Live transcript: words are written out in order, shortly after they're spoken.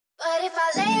But if I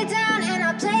lay down and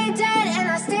I play dead and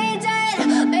I stay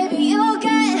dead, maybe you'll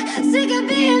get sick of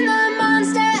being the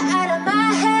monster out of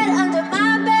my head, under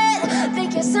my bed.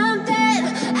 Think you're something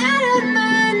out of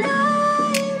my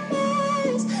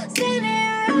nightmares,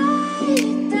 standing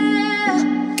right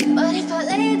there. But if I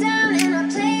lay down and I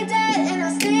play dead and I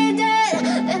stay dead,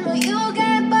 then will you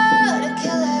get bored of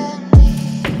killing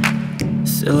me?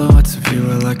 Silhouettes of you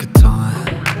are like a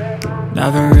taunt.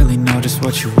 Never really know just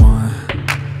what you want.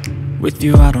 With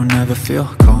you I don't ever feel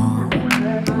calm.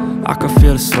 I can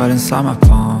feel the sweat inside my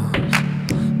palms.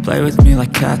 Play with me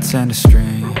like cats and a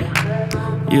string.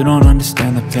 You don't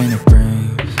understand the pain it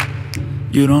brings.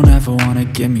 You don't ever wanna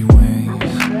give me wings.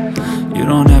 You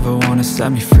don't ever wanna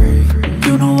set me free.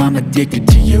 You know I'm addicted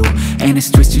to you, and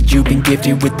it's twisted, you've been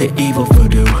gifted with the evil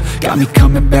voodoo. Got me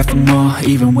coming back for more,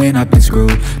 even when I've been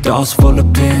screwed. Dolls full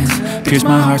of pins, pierce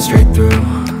my heart straight through.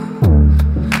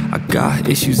 I got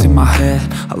issues in my head,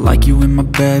 I like you in my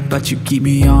bed, but you keep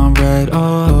me on red.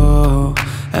 Oh,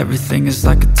 everything is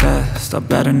like a test. I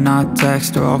better not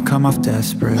text or I'll come off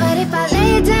desperate. But if I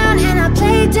lay down and I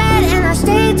play dead and I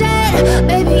stay dead,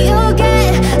 maybe you'll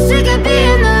get sick of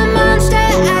being the monster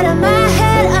out of my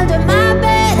head, under my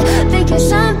bed. Think you're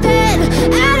something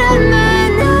out of my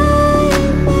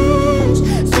nightmares,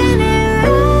 standing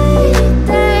right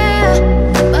there.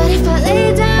 But if I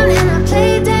lay down and I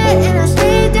play dead and I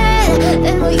stay dead,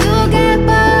 then will you get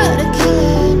bored of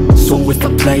killing me? So if I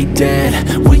play dead,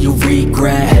 will you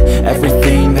regret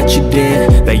everything that you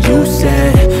did, that you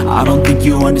said? I don't think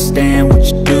you understand what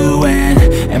you're doing,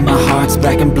 and my heart's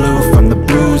black and blue from the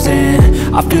bruising.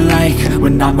 I feel like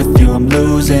when I'm with you I'm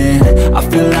losing. I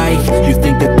feel like you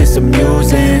think that this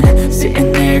amusing,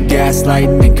 sitting there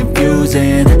gaslighting and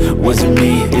confusing. Was it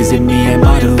me? Is it me? Am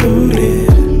I deluded?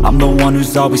 I'm the one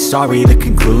who's always sorry, the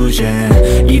conclusion,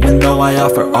 even though I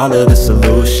offer all of the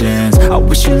solutions. I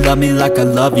wish you loved me like I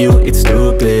love you, it's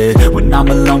stupid. When I'm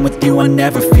alone with you I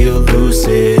never feel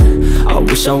lucid. I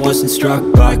wish I wasn't struck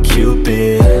by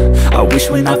Cupid. I wish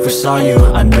when I first saw you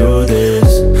I knew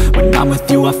this. When I'm with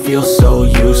you I feel so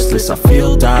useless, I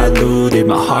feel diluted,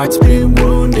 my heart's been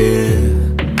wounded.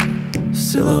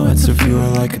 Silhouettes of you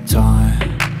are like a taunt.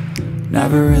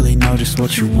 Never really know just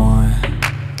what you want.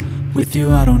 With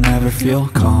you I don't ever feel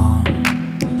calm.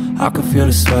 I can feel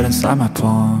the sweat inside my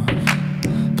palms.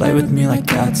 Play with me like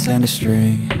cats and a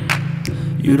string.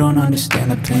 You don't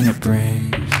understand the pain it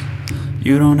brings.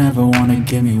 You don't ever wanna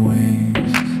give me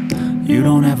wings. You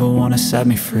don't ever wanna set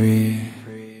me free.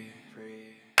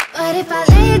 But if I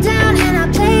lay down and I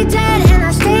play dead and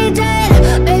I stay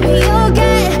dead, maybe you'll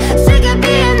get sick of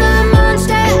being the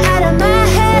monster out of my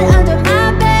head, under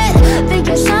my bed. Think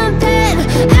you're something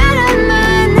out of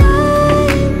my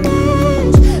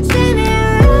nightmares,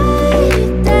 standing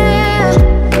right there.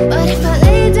 But if I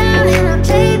lay down and I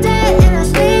play dead and I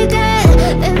stay dead,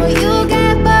 then will you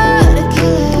get bored of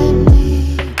killing me?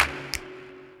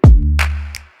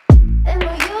 Then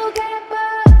will you get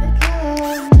bored of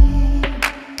killing me?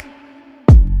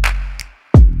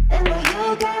 Then will you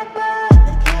get bored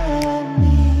of killing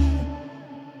me?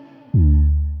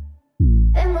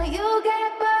 Then will you get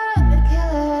bored of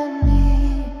killing me?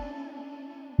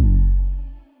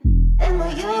 Then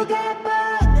will you get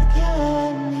bored of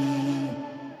killing me?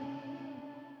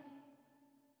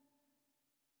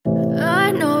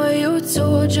 I know you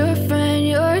told your friend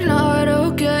you're not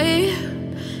okay,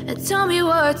 and tell me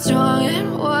what's wrong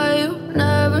and why you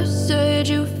never said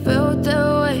you felt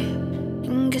that way.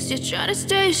 And guess you're trying to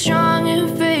stay strong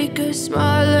and fake a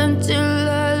smile until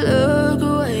I look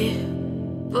away.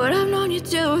 But I've known you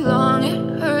too long,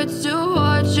 it hurts to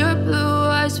watch your blue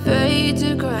eyes fade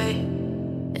to gray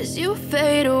as you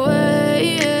fade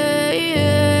away,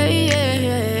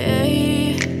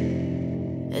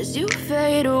 as you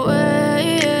fade away.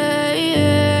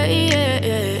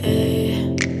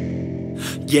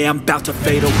 Yeah, I'm about to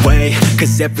fade away,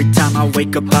 cause every time I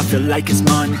wake up I feel like it's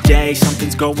Monday.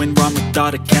 Something's going wrong with all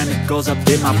the chemicals up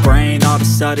in my brain. All of a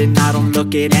sudden I don't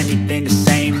look at anything the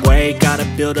same way. Got a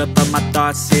buildup of my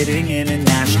thoughts sitting in an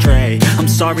ashtray. I'm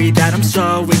sorry that I'm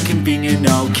so inconvenient,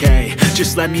 okay.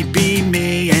 Just let me be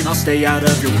me and I'll stay out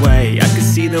of your way. I can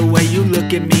see the way you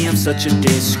look at me, I'm such a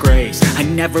disgrace. I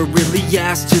never really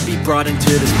asked to be brought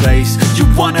into this place. You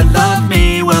wanna love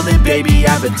me? Well then baby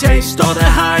I have a taste. All the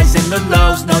highs and the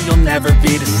lows, no you'll never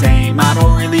be the same. I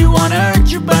don't really wanna hurt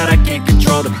you but I can't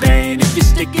control the pain. If you're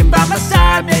sticking by my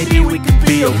side maybe we could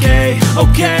be okay.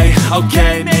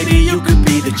 Okay, maybe you could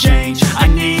be the change I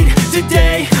need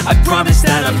today. I promise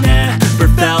that I've never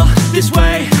felt this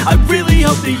way. I really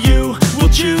hope that you will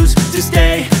choose to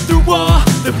stay through all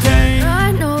the pain.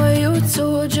 I know you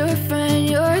told your friend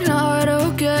you're not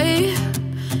okay,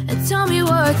 and tell me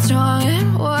what's wrong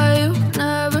and why you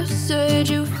never said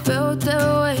you felt that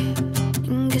way.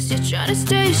 Guess you're trying to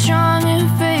stay strong and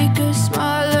fake a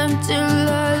smile until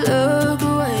I look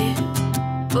away.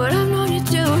 But I've known you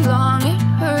too long, it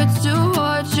hurts to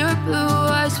watch your blue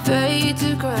eyes fade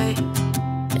to gray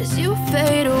as you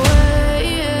fade away.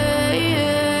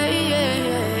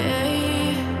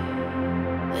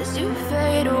 As you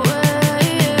fade away.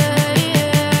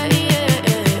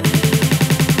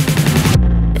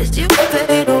 As you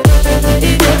fade away.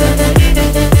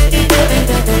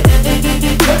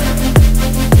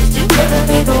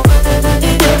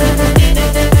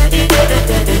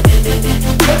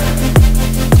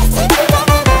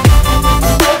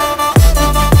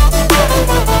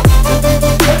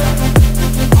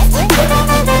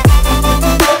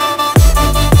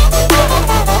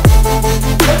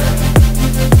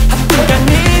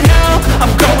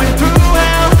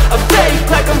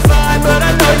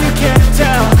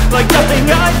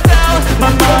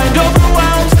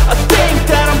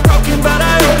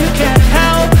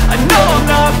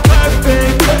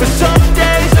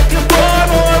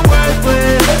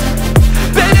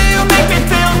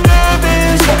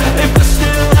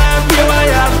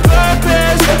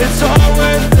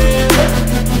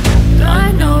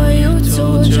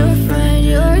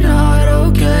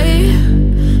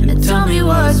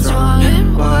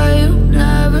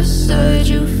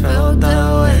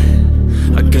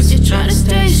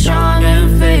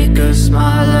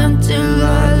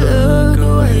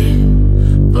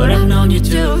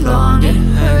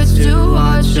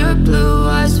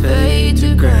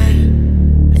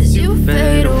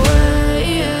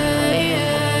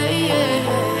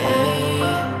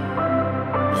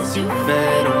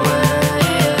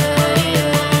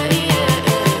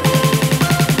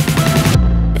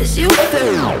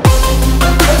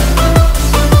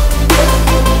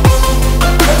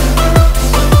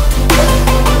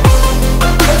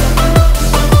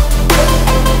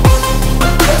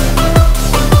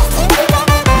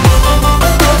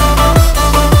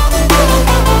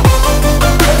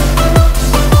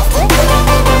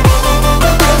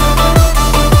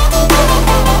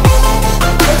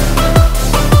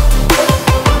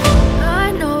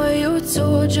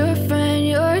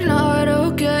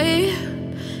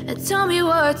 Tell me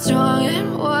what's wrong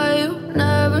and why you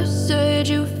never said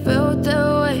you felt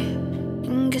that way.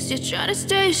 Guess you're trying to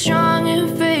stay strong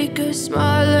and fake a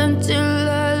smile until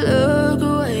I look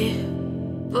away.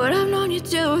 But I've known you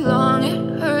too long,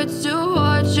 it hurts to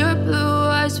watch your blue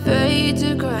eyes fade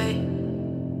to gray